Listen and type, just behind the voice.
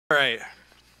All right,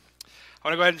 I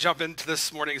want to go ahead and jump into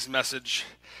this morning's message.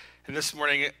 And this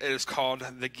morning it is called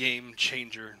The Game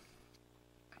Changer.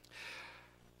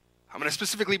 I'm going to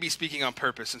specifically be speaking on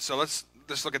purpose. And so let's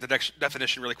just look at the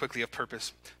definition really quickly of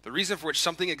purpose. The reason for which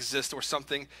something exists or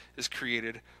something is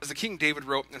created. As the King David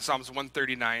wrote in Psalms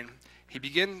 139, he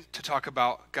began to talk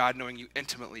about God knowing you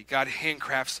intimately. God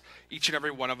handcrafts each and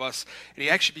every one of us. And he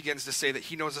actually begins to say that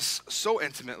he knows us so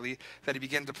intimately that he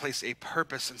began to place a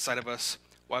purpose inside of us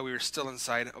while we were still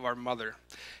inside of our mother.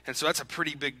 And so that's a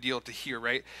pretty big deal to hear,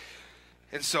 right?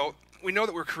 And so we know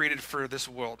that we're created for this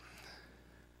world.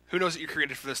 Who knows that you're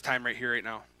created for this time right here, right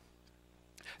now?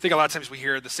 I think a lot of times we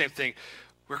hear the same thing.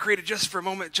 We're created just for a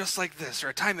moment just like this, or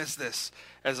a time as this,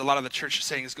 as a lot of the church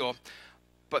sayings go.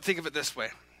 But think of it this way.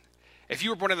 If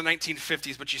you were born in the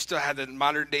 1950s, but you still had the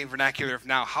modern day vernacular of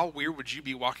now, how weird would you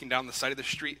be walking down the side of the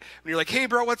street when you're like, hey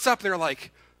bro, what's up? And they're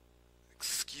like,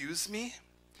 excuse me?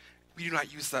 We do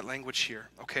not use that language here,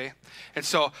 okay? And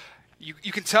so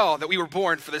you can tell that we were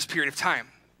born for this period of time,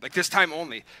 like this time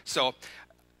only. So,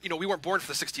 we weren't born for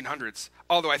the 1600s,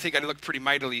 although I think I looked pretty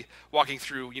mightily walking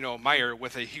through, Meyer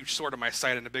with a huge sword on my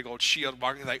side and a big old shield,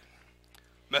 walking like,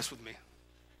 mess with me.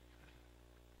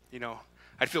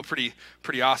 I'd feel pretty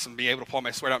awesome being able to pull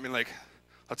my sword out and be like,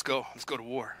 let's go to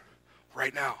war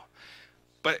right now.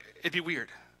 But it'd be weird.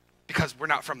 Because we're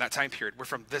not from that time period. We're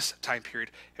from this time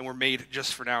period, and we're made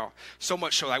just for now. So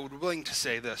much so I would be willing to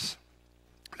say this,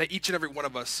 that each and every one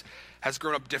of us has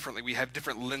grown up differently. We have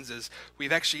different lenses.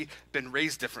 We've actually been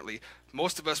raised differently.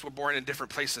 Most of us were born in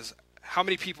different places. How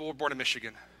many people were born in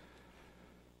Michigan?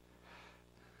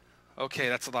 Okay,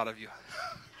 that's a lot of you.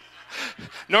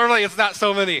 Normally it's not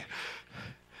so many.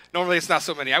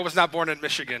 I was not born in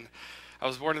Michigan. I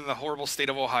was born in the horrible state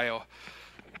of Ohio.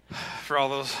 For all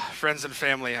those friends and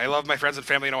family. I love my friends and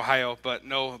family in Ohio, but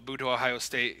no, boo to Ohio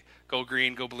State. Go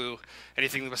green, go blue.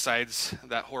 Anything besides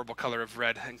that horrible color of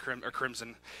red and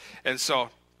crimson. And so,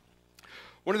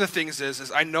 one of the things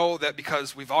is I know that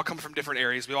because we've all come from different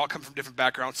areas, we all come from different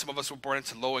backgrounds. Some of us were born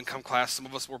into low-income class. Some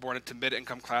of us were born into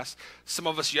mid-income class. Some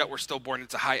of us yet were still born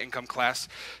into high-income class.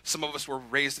 Some of us were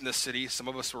raised in the city. Some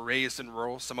of us were raised in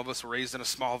rural. Some of us were raised in a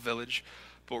small village.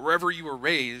 But wherever you were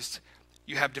raised,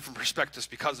 you have different perspectives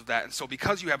because of that. And so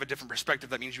because you have a different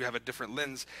perspective, that means you have a different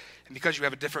lens. And because you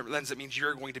have a different lens, that means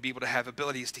you're going to be able to have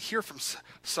abilities to hear from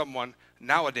someone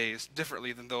nowadays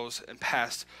differently than those in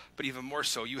past. But even more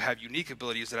so, you have unique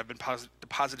abilities that have been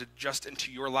deposited just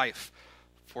into your life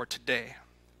for today.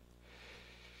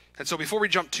 And so before we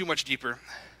jump too much deeper,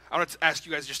 I want to ask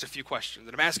you guys just a few questions.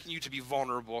 And I'm asking you to be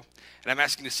vulnerable. And I'm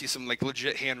asking to see some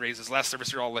legit hand raises. Last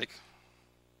service, you're all like,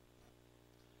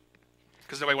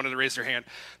 because nobody wanted to raise their hand.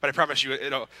 But I promise you,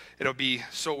 it'll be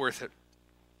so worth it.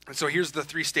 And so here's the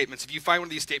 3 statements. If you find one of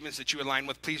these statements that you align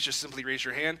with, please just simply raise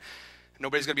your hand.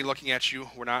 Nobody's going to be looking at you.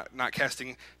 We're not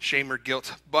casting shame or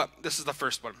guilt. But this is the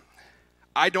first one.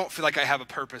 I don't feel like I have a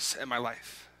purpose in my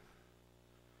life.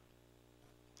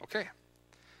 Okay.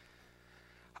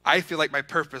 I feel like my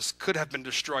purpose could have been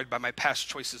destroyed by my past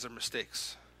choices or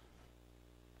mistakes.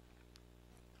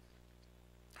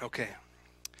 Okay.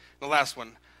 The last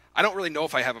one. I don't really know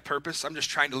if I have a purpose. I'm just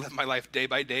trying to live my life day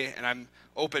by day, and I'm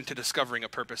open to discovering a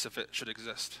purpose if it should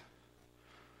exist.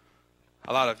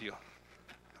 A lot of you.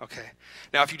 Okay.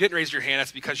 Now, if you didn't raise your hand,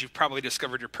 that's because you've probably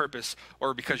discovered your purpose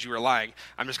or because you were lying.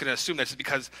 I'm just going to assume that's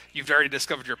because you've already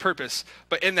discovered your purpose.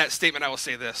 But in that statement, I will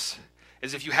say this,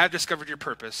 is if you have discovered your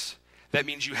purpose, that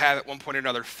means you have at one point or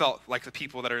another felt like the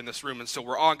people that are in this room. And so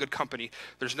we're all in good company.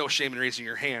 There's no shame in raising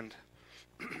your hand.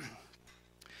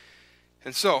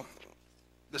 And so,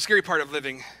 the scary part of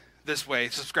living this way,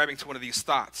 subscribing to one of these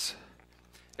thoughts,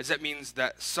 is that means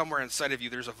that somewhere inside of you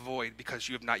there's a void because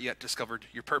you have not yet discovered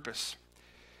your purpose.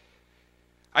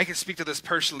 I can speak to this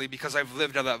personally because I've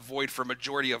lived out of that void for a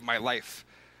majority of my life.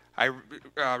 I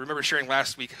remember sharing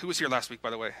last week. Who was here last week, by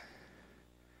the way?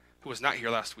 Who was not here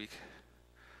last week?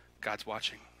 God's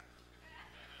watching.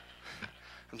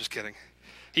 I'm just kidding.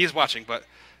 He is watching, but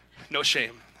no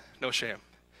shame. No shame.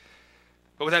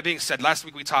 But with that being said, last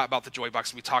week we talked about the joy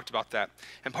box, and we talked about that.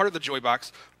 And part of the joy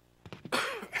box,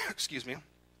 excuse me,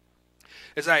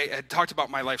 is I had talked about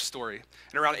my life story.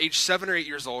 And around age 7 or 8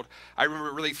 years old, I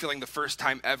remember really feeling the first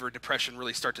time ever depression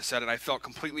really start to set in. I felt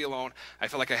completely alone. I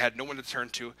felt like I had no one to turn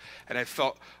to. And I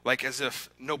felt like as if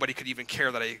nobody could even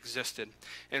care that I existed.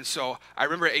 And so I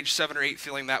remember at age 7 or 8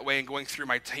 feeling that way and going through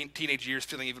my teenage years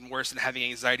feeling even worse and having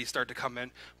anxiety start to come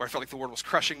in where I felt like the world was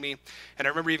crushing me. And I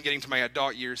remember even getting to my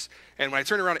adult years. And when I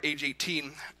turned around at age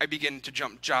 18, I began to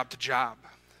jump job to job.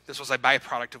 This was a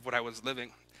byproduct of what I was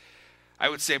living. I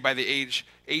would say by the age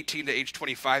 18 to age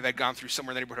 25, I'd gone through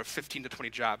somewhere in the neighborhood of 15 to 20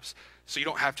 jobs. So you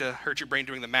don't have to hurt your brain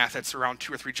doing the math. That's around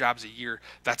 2 or 3 jobs a year.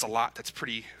 That's a lot. That's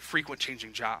pretty frequent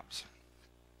changing jobs.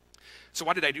 So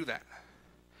why did I do that?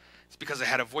 It's because I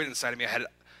had a void inside of me. I had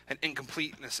an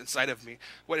incompleteness inside of me.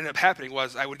 What ended up happening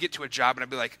was I would get to a job and I'd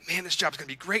be like, man, this job's going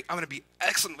to be great. I'm going to be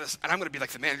excellent at this, and I'm going to be like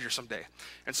the manager someday.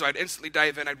 And so I'd instantly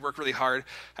dive in. I'd work really hard.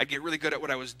 I'd get really good at what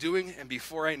I was doing, and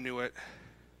before I knew it,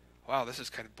 wow, this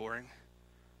is kind of boring.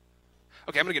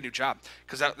 Okay, I'm going to get a new job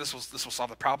because this will solve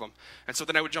the problem. And so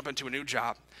then I would jump into a new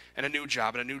job and a new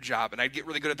job and a new job, and I'd get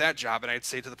really good at that job, and I'd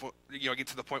say to the point, get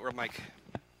to the point where I'm like,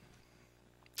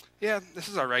 yeah, this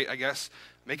is all right, I guess.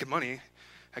 Making money.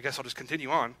 I guess I'll just continue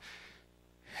on.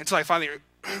 Until I finally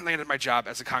landed my job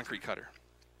as a concrete cutter.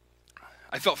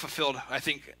 I felt fulfilled, I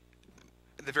think,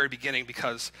 at the very beginning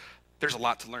because there's a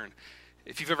lot to learn.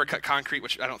 If you've ever cut concrete,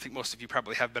 which I don't think most of you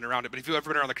probably have been around it, but if you've ever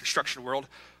been around the construction world,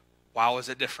 wow, is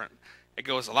it different. It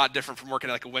goes a lot different from working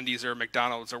at like a Wendy's or a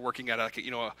McDonald's or working at like a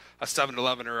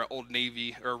 7-Eleven or an Old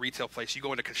Navy or a retail place. You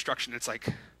go into construction, it's like,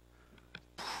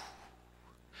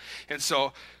 and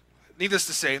so, needless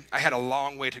to say, I had a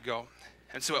long way to go.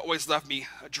 And so it always left me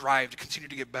a drive to continue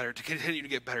to get better, and continue to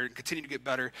get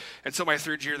better. And so my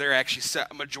third year there, I actually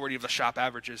set a majority of the shop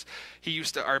averages.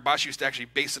 Our boss used to actually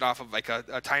base it off of like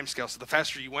a time scale. So the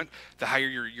faster you went, the higher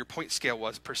your point scale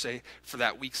was per se for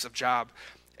that weeks of job.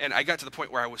 And I got to the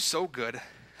point where I was so good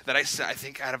that I set, I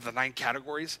think out of the 9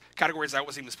 categories I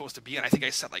wasn't even supposed to be in, I think I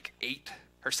set like 8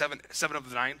 or 7 of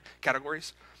the 9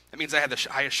 categories. That means I had the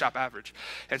highest shop average.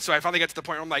 And so I finally got to the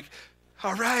point where I'm like,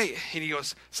 all right. And he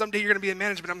goes, someday you're going to be in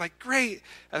management. I'm like, great.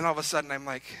 And then all of a sudden I'm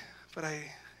like, but I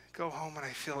go home and I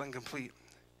feel incomplete.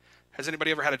 Has anybody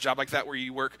ever had a job like that where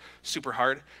you work super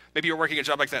hard? Maybe you're working a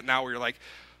job like that now where you're like,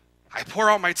 I pour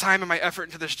all my time and my effort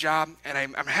into this job, and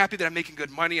I'm happy that I'm making good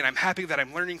money, and I'm happy that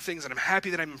I'm learning things, and I'm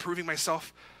happy that I'm improving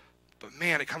myself. But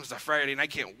man, it comes to Friday, and I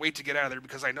can't wait to get out of there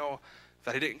because I know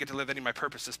that I didn't get to live any of my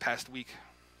purpose this past week.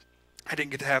 I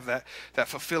didn't get to have that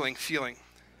fulfilling feeling.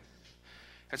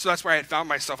 And so that's where I had found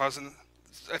myself. I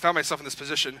found myself in this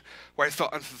position where I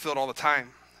felt unfulfilled all the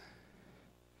time.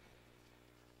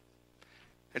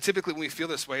 And typically when we feel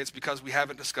this way, it's because we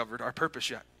haven't discovered our purpose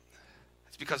yet.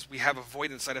 It's because we have a void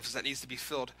inside of us that needs to be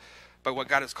filled by what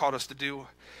God has called us to do.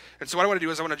 And so what I want to do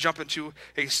is I want to jump into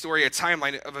a story, a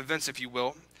timeline of events, if you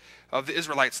will, of the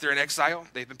Israelites. They're in exile.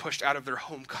 They've been pushed out of their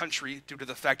home country due to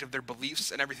the fact of their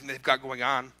beliefs and everything they've got going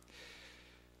on.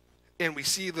 And we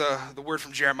see the word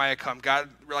from Jeremiah come. God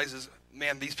realizes,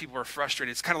 man, these people are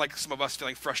frustrated. It's kind of like some of us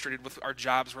feeling frustrated with our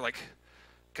jobs. We're like,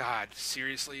 God,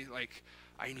 seriously? Like,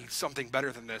 I need something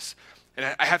better than this.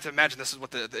 And I have to imagine this is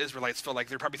what the Israelites felt like.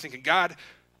 They're probably thinking, God,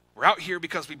 we're out here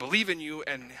because we believe in you,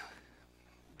 and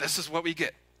this is what we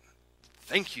get.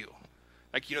 Thank you.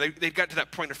 Like, they got to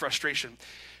that point of frustration.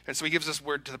 And so he gives this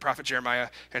word to the prophet Jeremiah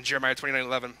in Jeremiah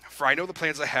 29:11. For I know the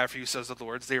plans I have for you, says the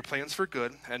Lord. They are plans for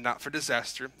good and not for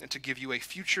disaster, and to give you a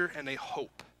future and a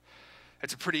hope.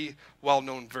 It's a pretty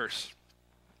well-known verse.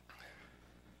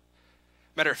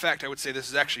 Matter of fact, I would say this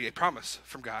is actually a promise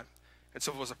from God. And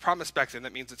so if it was a promise back then,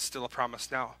 that means it's still a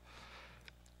promise now.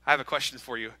 I have a question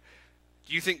for you.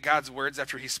 Do you think God's words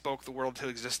after he spoke the world to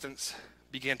existence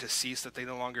began to cease, that they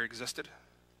no longer existed?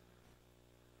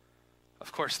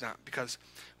 Of course not, because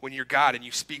when you're God and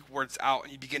you speak words out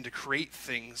and you begin to create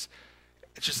things,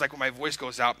 it's just like when my voice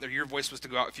goes out, or your voice was to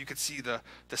go out, if you could see the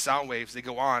sound waves, they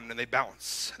go on and they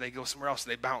bounce, and they go somewhere else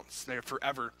and they bounce, and they're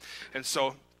forever. And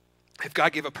so if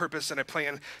God gave a purpose and a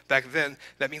plan back then,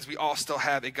 that means we all still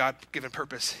have a God-given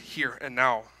purpose here and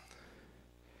now.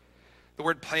 The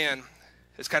word plan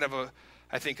is kind of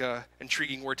I think, a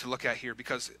intriguing word to look at here,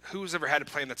 because who's ever had a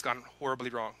plan that's gone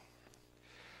horribly wrong?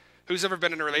 Who's ever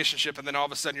been in a relationship and then all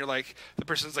of a sudden you're like, the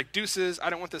person's like, deuces, I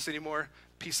don't want this anymore,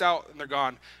 peace out, and they're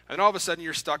gone. And then all of a sudden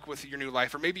you're stuck with your new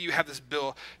life. Or maybe you have this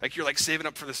bill, like you're like saving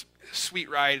up for this sweet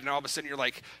ride, and all of a sudden you're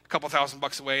like a couple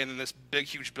 $1,000 away, and then this big,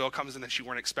 huge bill comes in that you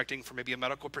weren't expecting for maybe a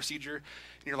medical procedure.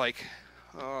 And you're like,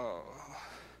 oh,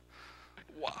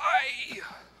 why?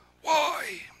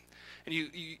 And you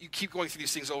keep going through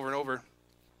these things over and over.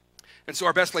 And so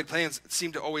our best laid plans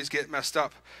seem to always get messed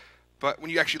up. But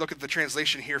when you actually look at the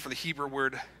translation here for the Hebrew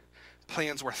word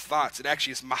plans or thoughts, it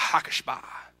actually is mahakashba.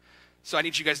 So I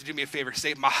need you guys to do me a favor.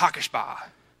 Say mahakashba.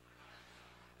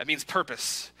 That means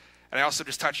purpose. And I also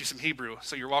just taught you some Hebrew,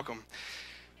 so you're welcome.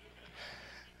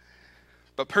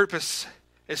 But purpose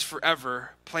is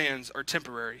forever. Plans are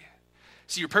temporary.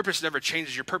 See, your purpose never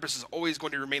changes. Your purpose is always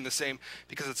going to remain the same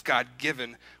because it's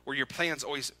God-given, where your plans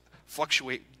always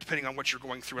fluctuate depending on what you're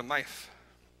going through in life.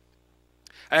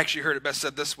 I actually heard it best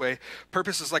said this way: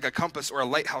 purpose is like a compass or a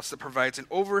lighthouse that provides an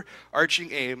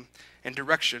overarching aim and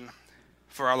direction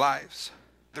for our lives.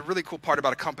 The really cool part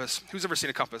about a compass, who's ever seen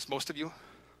a compass? Most of you?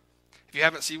 If you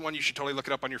haven't seen one, you should totally look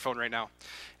it up on your phone right now.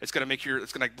 It's gonna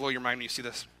blow your mind when you see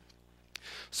this.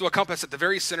 So a compass, at the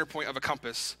very center point of a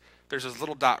compass, there's this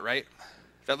little dot, right?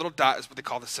 That little dot is what they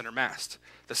call the center mast.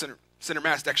 The center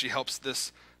mast actually helps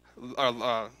this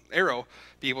arrow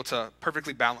be able to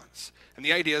perfectly balance. And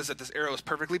the idea is that this arrow is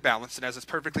perfectly balanced, and as it's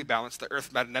perfectly balanced, the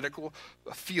Earth's magnetical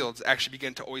fields actually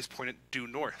begin to always point it due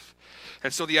north.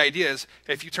 And so the idea is,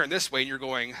 if you turn this way and you're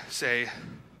going, say,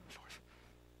 north,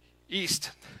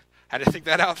 east, I had to think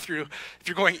that out through. If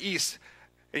you're going east,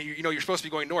 and you're supposed to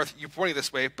be going north, you're pointing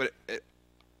this way, but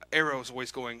arrow is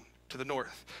always going to the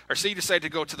north. Or say you decide to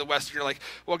go to the west, and you're like,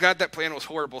 well, God, that plan was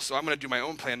horrible, so I'm going to do my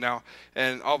own plan now.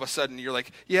 And all of a sudden, you're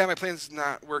like, yeah, my plan's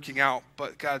not working out,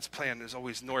 but God's plan is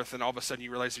always north. And all of a sudden,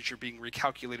 you realize that you're being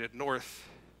recalculated north.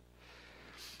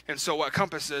 And so what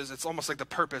compass is, it's almost like the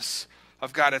purpose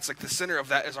of God. It's like the center of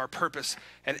that is our purpose.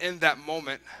 And in that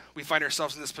moment, we find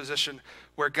ourselves in this position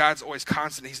where God's always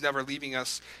constant. He's never leaving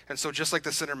us. And so just like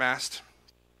the center mast,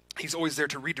 he's always there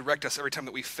to redirect us every time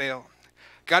that we fail.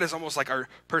 God is almost like our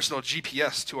personal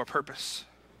GPS to our purpose.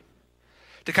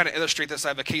 To kind of illustrate this, I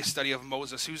have a case study of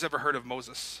Moses. Who's ever heard of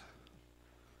Moses?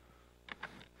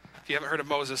 If you haven't heard of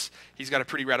Moses, he's got a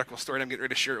pretty radical story, and I'm getting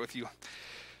ready to share it with you.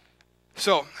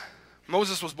 So,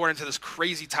 Moses was born into this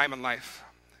crazy time in life.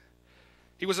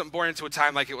 He wasn't born into a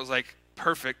time like it was like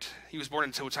perfect. He was born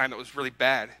into a time that was really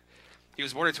bad. He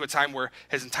was born into a time where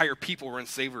his entire people were in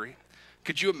slavery.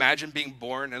 Could you imagine being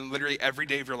born and literally every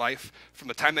day of your life, from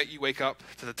the time that you wake up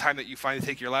to the time that you finally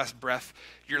take your last breath,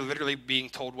 you're literally being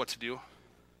told what to do?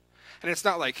 And it's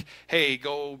not like, hey,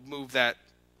 go move that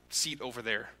seat over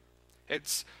there.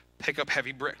 It's pick up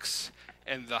heavy bricks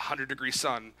in the 100-degree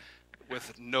sun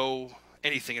with no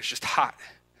anything. It's just hot,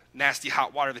 nasty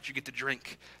hot water that you get to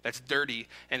drink that's dirty,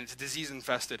 and it's disease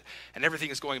infested, and everything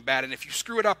is going bad. And if you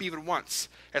screw it up even once,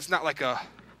 it's not like a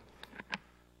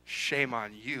shame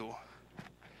on you.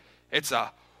 It's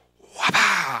a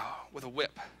wha-pow with a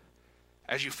whip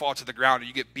as you fall to the ground, and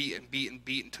you get beat and beat and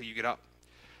beat until you get up.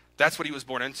 That's what he was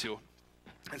born into.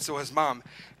 And so his mom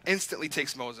instantly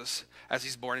takes Moses as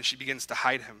he's born, and she begins to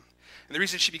hide him. And the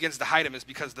reason she begins to hide him is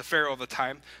because the Pharaoh of the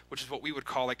time, which is what we would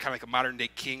call like kind of like a modern day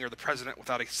king or the president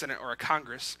without a Senate or a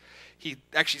Congress, he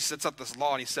actually sets up this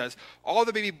law, and he says, all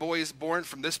the baby boys born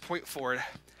from this point forward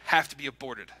have to be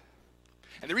aborted.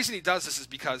 And the reason he does this is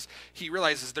because he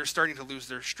realizes they're starting to lose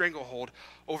their stranglehold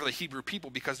over the Hebrew people,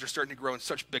 because they're starting to grow in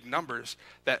such big numbers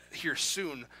that here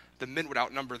soon the men would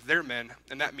outnumber their men,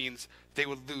 and that means they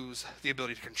would lose the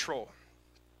ability to control.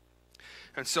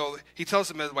 And so he tells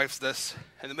the midwives this,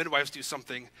 and the midwives do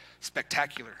something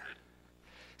spectacular.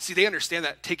 See, they understand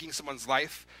that taking someone's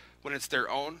life when it's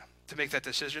their own to make that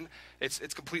decision,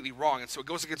 it's completely wrong. And so it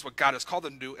goes against what God has called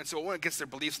them to do, and so it went against their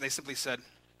beliefs, and they simply said,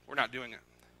 we're not doing it.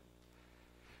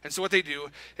 And so what they do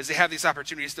is they have these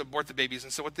opportunities to abort the babies.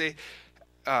 And so what they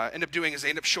end up doing is they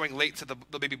end up showing late to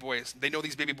the baby boys. They know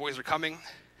these baby boys are coming,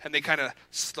 and they kind of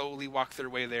slowly walk their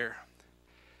way there.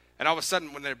 And all of a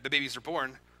sudden, when the babies are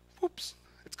born, whoops,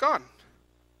 it's gone.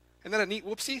 Isn't that a neat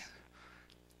whoopsie?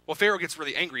 Well, Pharaoh gets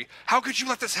really angry. How could you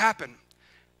let this happen?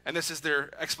 And this is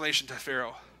their explanation to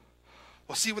Pharaoh.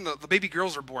 Well, see, when the baby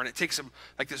girls are born, it takes them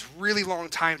like this really long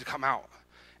time to come out.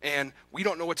 And we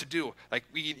don't know what to do. Like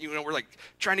we're like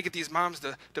trying to get these moms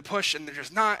to push, and they're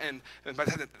just not. And by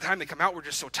the time they come out, we're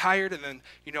just so tired. And then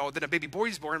then a baby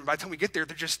boy's born. And by the time we get there,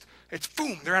 it's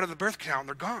boom, they're out of the birth canal and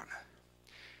they're gone.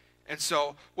 And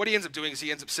so what he ends up doing is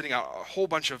he ends up sending out a whole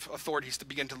bunch of authorities to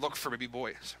begin to look for baby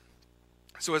boys.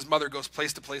 So his mother goes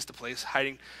place to place to place,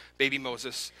 hiding baby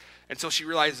Moses, until she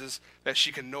realizes that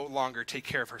she can no longer take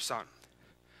care of her son.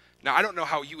 Now, I don't know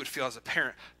how you would feel as a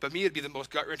parent, but me, it'd be the most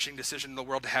gut-wrenching decision in the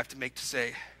world to have to make, to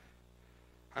say,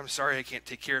 I'm sorry I can't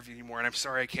take care of you anymore, and I'm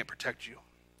sorry I can't protect you.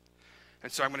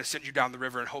 And so I'm going to send you down the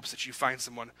river in hopes that you find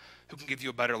someone who can give you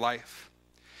a better life.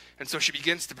 And so she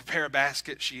begins to prepare a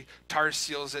basket. She tar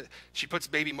seals it. She puts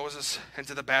baby Moses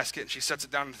into the basket, and she sets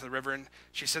it down into the river, and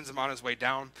she sends him on his way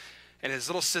down. And his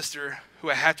little sister,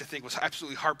 who I had to think was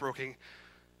absolutely heartbroken,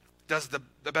 does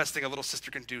the best thing a little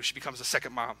sister can do. She becomes a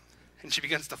second mom. And she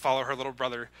begins to follow her little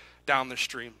brother down the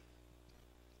stream.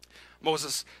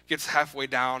 Moses gets halfway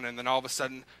down, and then all of a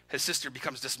sudden, his sister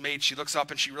becomes dismayed. She looks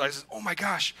up and she realizes, oh my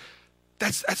gosh,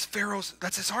 that's Pharaoh's,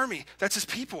 that's his army, that's his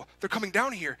people. They're coming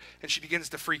down here. And she begins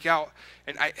to freak out.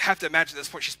 And I have to imagine at this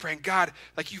point, she's praying, God,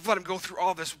 like you've let him go through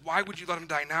all this. Why would you let him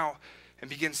die now?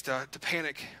 And begins to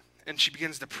panic. And she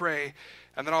begins to pray.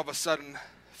 And then all of a sudden,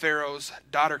 Pharaoh's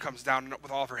daughter comes down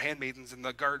with all of her handmaidens, and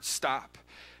the guards stop,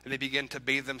 and they begin to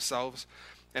bathe themselves.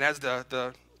 And as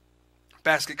the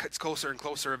basket gets closer and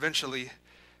closer, eventually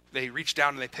they reach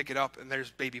down and they pick it up, and there's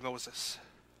baby Moses.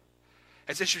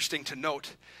 It's interesting to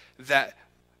note that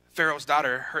Pharaoh's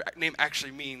daughter, her name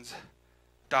actually means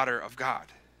daughter of God.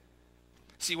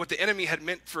 See, what the enemy had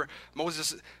meant for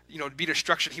Moses, to be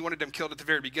destruction, he wanted him killed at the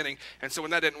very beginning. And so when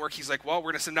that didn't work, he's like, well,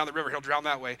 we're going to send him down the river. He'll drown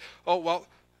that way. Oh, well,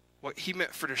 what he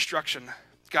meant for destruction,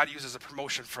 God uses a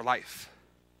promotion for life.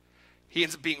 He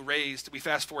ends up being raised. We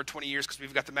fast forward 20 years because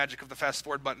we've got the magic of the fast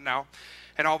forward button now.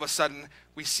 And all of a sudden,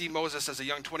 we see Moses as a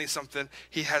young 20-something.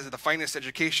 He has the finest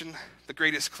education, the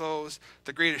greatest clothes,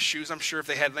 the greatest shoes. I'm sure if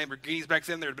they had Lamborghinis back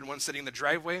then, there would have been one sitting in the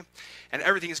driveway. And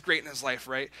everything is great in his life,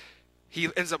 right? He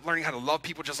ends up learning how to love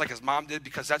people just like his mom did,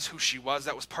 because that's who she was.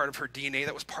 That was part of her DNA.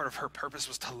 That was part of her purpose,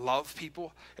 was to love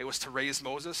people. It was to raise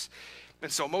Moses.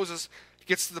 And so Moses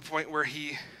gets to the point where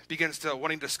he begins to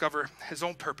wanting to discover his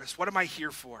own purpose. What am I here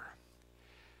for?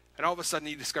 And all of a sudden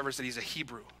he discovers that he's a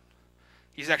Hebrew.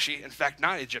 He's actually, in fact,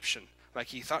 not Egyptian like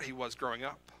he thought he was growing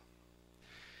up.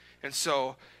 And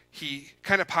so he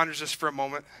kind of ponders this for a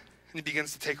moment, and he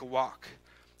begins to take a walk.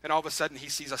 And all of a sudden he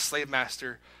sees a slave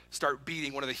master start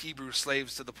beating one of the Hebrew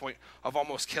slaves to the point of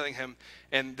almost killing him.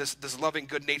 And this loving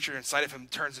good nature inside of him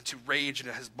turns into rage, and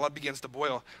his blood begins to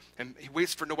boil. And he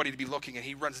waits for nobody to be looking, and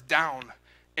he runs down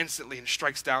instantly and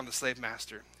strikes down the slave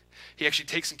master. He actually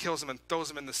takes and kills him and throws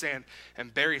him in the sand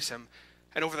and buries him.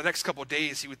 And over the next couple of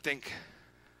days, he would think,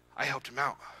 I helped him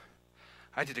out.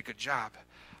 I did a good job.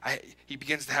 He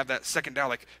begins to have that second doubt,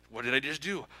 like, what did I just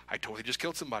do? I totally just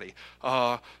killed somebody.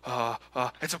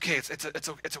 It's okay.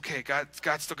 It's okay.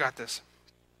 God still got this.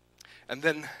 And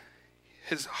then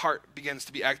his heart begins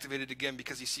to be activated again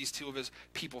because he sees two of his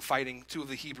people fighting, two of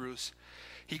the Hebrews.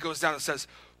 He goes down and says,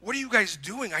 what are you guys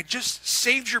doing? I just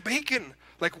saved your bacon.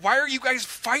 Like, why are you guys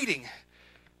fighting?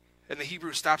 And the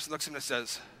Hebrew stops and looks at him and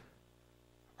says,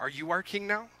 are you our king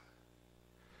now?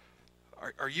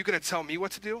 Are you going to tell me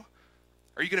what to do?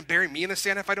 Are you going to bury me in the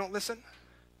sand if I don't listen?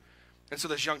 And so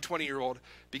this young 20-year-old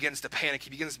begins to panic. He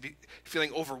begins to be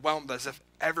feeling overwhelmed as if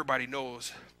everybody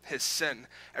knows his sin.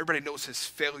 Everybody knows his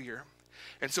failure.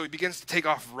 And so he begins to take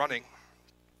off running.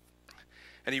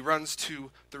 And he runs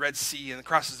to the Red Sea and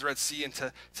crosses the Red Sea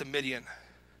into Midian.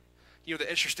 The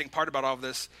interesting part about all of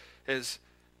this is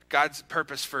God's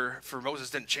purpose for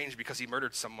Moses didn't change because he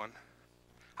murdered someone.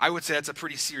 I would say that's a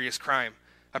pretty serious crime,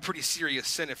 a pretty serious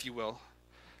sin, if you will,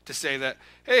 to say that,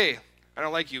 hey, I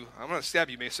don't like you. I'm going to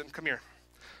stab you, Mason. Come here.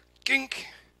 Gink.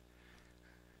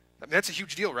 I mean, that's a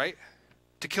huge deal, right?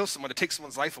 To kill someone, to take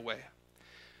someone's life away.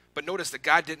 But notice that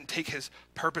God didn't take his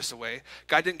purpose away.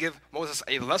 God didn't give Moses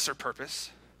a lesser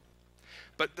purpose.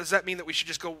 But does that mean that we should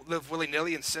just go live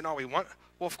willy-nilly and sin all we want?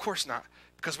 Well, of course not.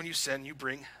 Because when you sin, you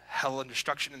bring hell and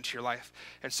destruction into your life.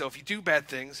 And so if you do bad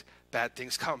things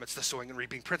come. It's the sowing and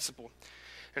reaping principle.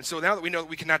 And so now that we know that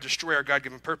we cannot destroy our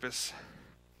God-given purpose,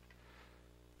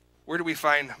 where do we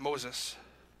find Moses?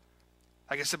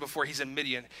 Like I said before, he's in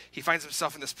Midian. He finds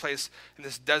himself in this place, in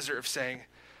this desert of saying,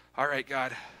 all right,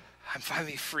 God, I'm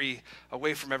finally free,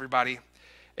 away from everybody.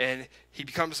 And he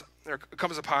comes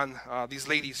upon these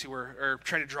ladies who are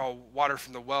trying to draw water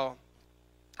from the well.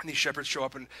 And these shepherds show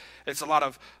up, and it's a lot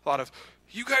of,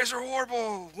 you guys are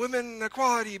horrible, women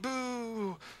equality,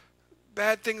 boo,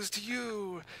 bad things to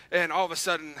you. And all of a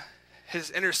sudden, his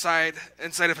inside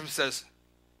of him says,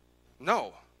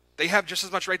 no, they have just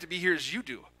as much right to be here as you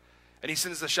do. And he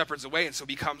sends the shepherds away, and so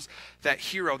becomes that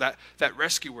hero, that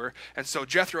rescuer. And so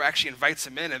Jethro actually invites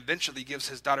him in and eventually gives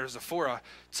his daughter Zipporah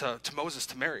to Moses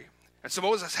to marry. And so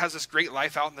Moses has this great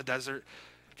life out in the desert,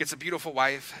 gets a beautiful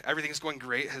wife, everything's going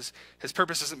great. His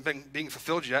purpose hasn't been being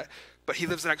fulfilled yet, but he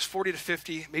lives the next 40 to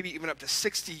 50, maybe even up to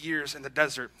 60 years in the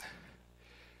desert.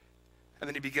 And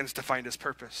then he begins to find his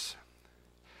purpose.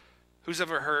 Who's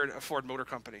ever heard of Ford Motor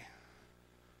Company?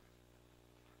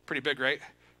 Pretty big, right?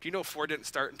 Do you know Ford didn't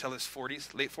start until his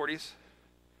 40s, late 40s?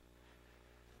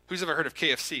 Who's ever heard of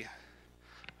KFC?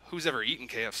 Who's ever eaten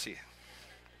KFC?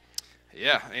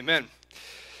 Yeah, amen.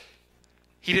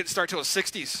 He didn't start till his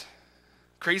 60s.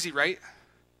 Crazy, right?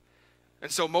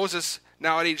 And so Moses,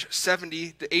 now at age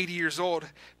 70 to 80 years old,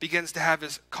 begins to have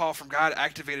his call from God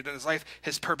activated in his life,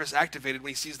 his purpose activated when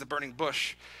he sees the burning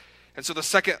bush. And so the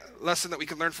second lesson that we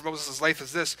can learn from Moses' life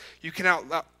is this: you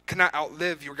cannot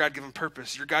outlive your God-given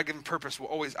purpose. Your God-given purpose will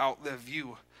always outlive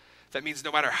you. That means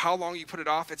no matter how long you put it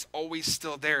off, it's always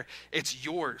still there. It's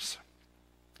yours.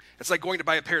 It's like going to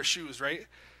buy a pair of shoes, right?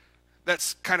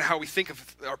 That's kind of how we think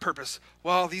of our purpose.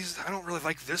 Well, I don't really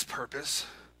like this purpose.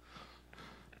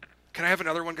 Can I have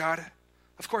another one, God?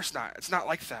 Of course not. It's not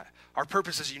like that. Our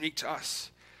purpose is unique to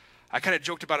us. I kind of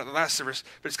joked about it in the last service,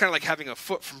 but it's kind of like having a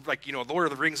foot from like,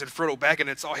 Lord of the Rings and Frodo Baggins, and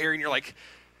it's all hairy, and you're like,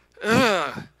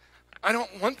 ugh, I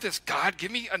don't want this, God.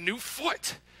 Give me a new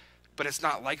foot. But it's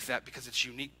not like that because it's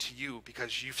unique to you,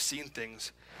 because you've seen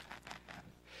things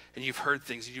and you've heard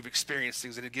things and you've experienced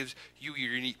things, and it gives you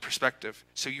your unique perspective.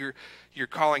 So your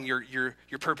calling, your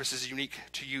purpose is unique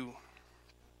to you.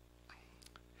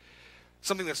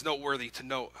 Something that's noteworthy to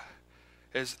note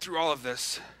is through all of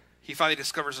this, he finally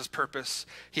discovers his purpose.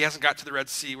 He hasn't got to the Red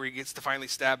Sea where he gets to finally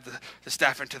stab the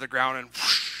staff into the ground, and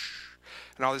whoosh,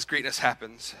 and all this greatness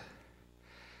happens.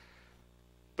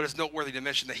 But it's noteworthy to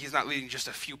mention that he's not leading just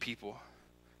a few people,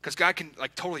 because God can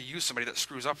like totally use somebody that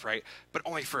screws up, right? But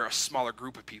only for a smaller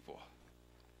group of people.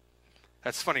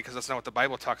 That's funny because that's not what the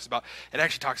Bible talks about. It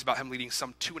actually talks about him leading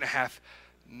some 2.5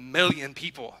 million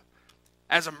people.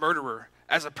 As a murderer,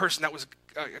 as a person that was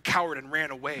a coward and ran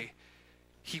away,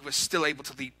 he was still able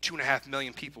to lead 2.5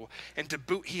 million people. And to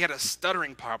boot, he had a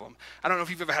stuttering problem. I don't know if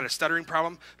you've ever had a stuttering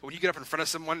problem, but when you get up in front of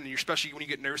someone, and especially when you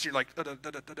get nervous, you're like, da, da, da,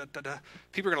 da, da, da, da,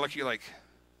 people are going to look at you like,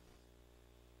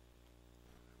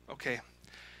 okay,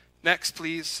 next,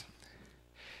 please.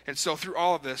 And so through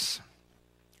all of this,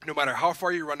 no matter how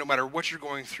far you run, no matter what you're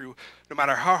going through, no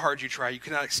matter how hard you try, you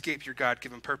cannot escape your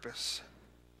God-given purpose.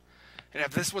 And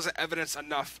if this wasn't evidence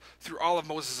enough through all of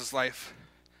Moses' life,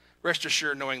 rest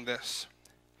assured knowing this.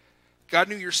 God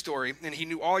knew your story, and he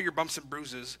knew all your bumps and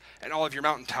bruises and all of your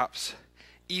mountaintops,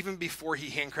 even before he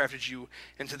handcrafted you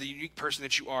into the unique person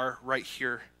that you are right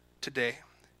here today.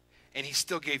 And he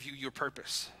still gave you your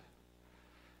purpose.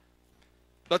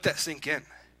 Let that sink in.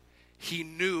 He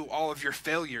knew all of your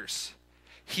failures.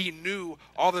 He knew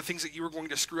all the things that you were going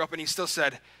to screw up, and he still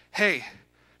said, hey,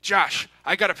 Josh,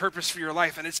 I got a purpose for your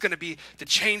life, and it's going to be to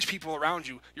change people around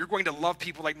you. You're going to love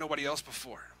people like nobody else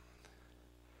before.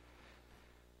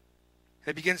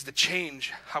 It begins to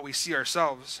change how we see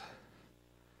ourselves.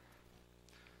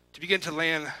 To begin to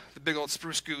land the big old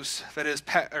spruce goose that is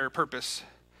purpose,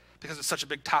 because it's such a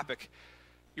big topic,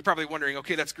 you're probably wondering,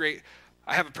 okay, that's great.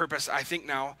 I have a purpose, I think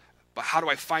now, but how do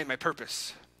I find my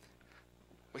purpose?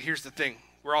 Well, here's the thing.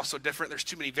 We're all so different. There's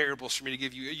too many variables for me to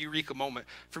give you a eureka moment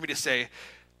for me to say,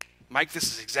 Mike, this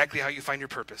is exactly how you find your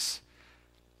purpose.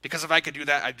 Because if I could do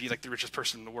that, I'd be like the richest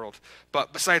person in the world.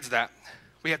 But besides that,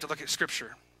 we have to look at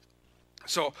Scripture.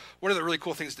 So one of the really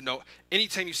cool things to note,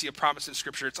 anytime you see a promise in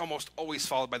Scripture, it's almost always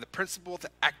followed by the principle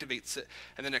that activates it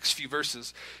in the next few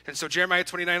verses. And so Jeremiah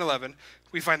 29:11,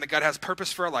 we find that God has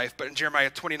purpose for our life, but in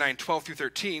Jeremiah 29:12 through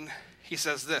 13, he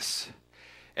says this,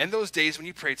 in those days when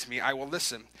you pray to me, I will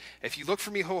listen. If you look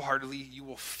for me wholeheartedly, you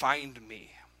will find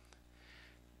me.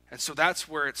 And so that's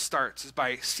where it starts, is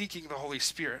by seeking the Holy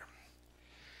Spirit.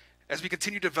 As we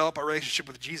continue to develop our relationship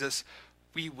with Jesus,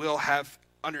 we will have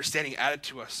understanding added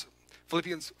to us.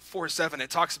 Philippians 4:7, it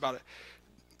talks about it.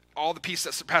 All the peace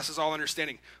that surpasses all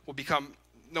understanding will become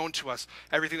known to us.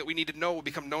 Everything that we need to know will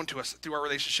become known to us through our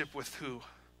relationship with who?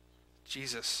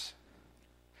 Jesus.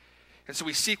 And so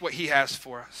we seek what he has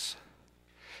for us.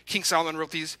 King Solomon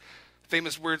wrote these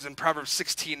famous words in Proverbs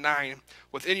 16:9.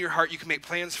 Within your heart you can make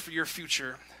plans for your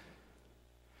future,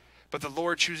 but the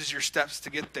Lord chooses your steps to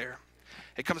get there.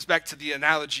 It comes back to the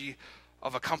analogy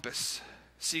of a compass.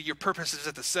 See, your purpose is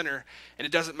at the center, and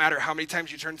it doesn't matter how many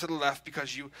times you turn to the left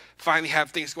because you finally have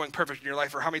things going perfect in your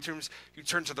life, or how many times you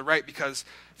turn to the right because,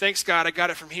 thanks God, I got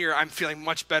it from here, I'm feeling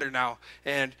much better now,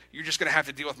 and you're just going to have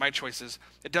to deal with my choices.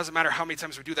 It doesn't matter how many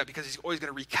times we do that because he's always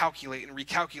going to recalculate and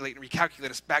recalculate and recalculate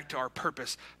us back to our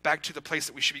purpose, back to the place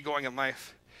that we should be going in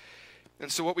life.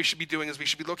 And so what we should be doing is we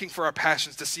should be looking for our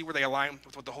passions to see where they align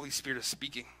with what the Holy Spirit is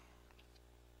speaking.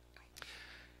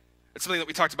 It's something that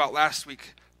we talked about last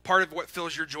week. Part of what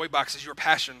fills your joy box is your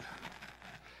passion.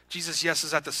 Jesus, yes,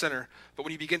 is at the center, but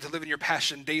when you begin to live in your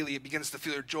passion daily, it begins to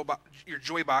fill your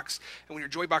joy box. And when your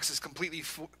joy box is completely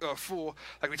full,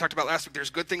 like we talked about last week, there's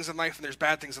good things in life and there's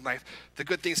bad things in life. The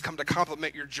good things come to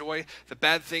complement your joy. The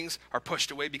bad things are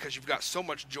pushed away because you've got so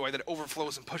much joy that it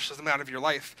overflows and pushes them out of your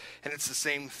life. And it's the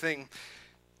same thing.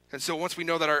 And so once we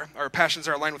know that our passions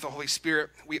are aligned with the Holy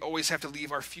Spirit, we always have to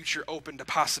leave our future open to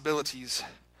possibilities.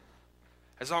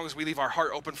 As long as we leave our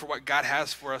heart open for what God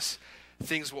has for us,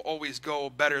 things will always go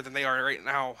better than they are right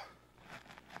now.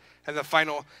 And the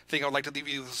final thing I would like to leave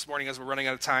you this morning as we're running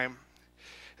out of time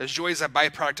is joy is a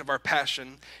byproduct of our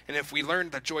passion. And if we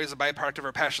learned that joy is a byproduct of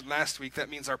our passion last week, that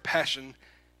means our passion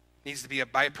needs to be a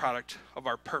byproduct of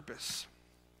our purpose.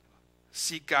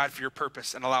 Seek God for your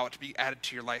purpose and allow it to be added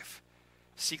to your life.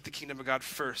 Seek the kingdom of God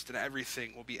first, and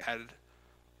everything will be added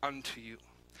unto you.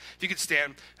 If you could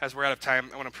stand as we're out of time,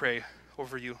 I want to pray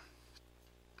over you.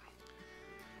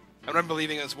 And what I'm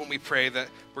believing is when we pray that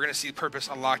we're going to see purpose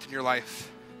unlocked in your life.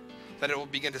 that it will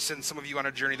begin to send some of you on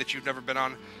a journey that you've never been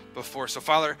on before. So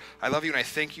Father, I love you and I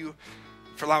thank you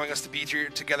for allowing us to be here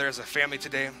together as a family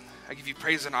today. I give you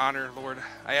praise and honor, Lord.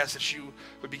 I ask that you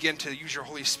would begin to use your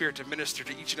Holy Spirit to minister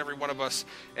to each and every one of us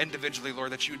individually,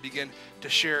 Lord, that you would begin to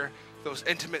share those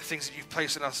intimate things that you've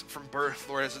placed in us from birth,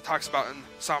 Lord, as it talks about in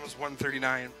Psalms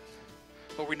 139.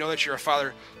 Lord, we know that you're a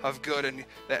Father of good and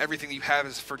that everything that you have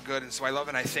is for good. And so I love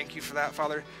and I thank you for that,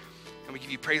 Father. And we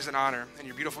give you praise and honor. In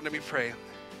your beautiful name we pray.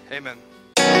 Amen.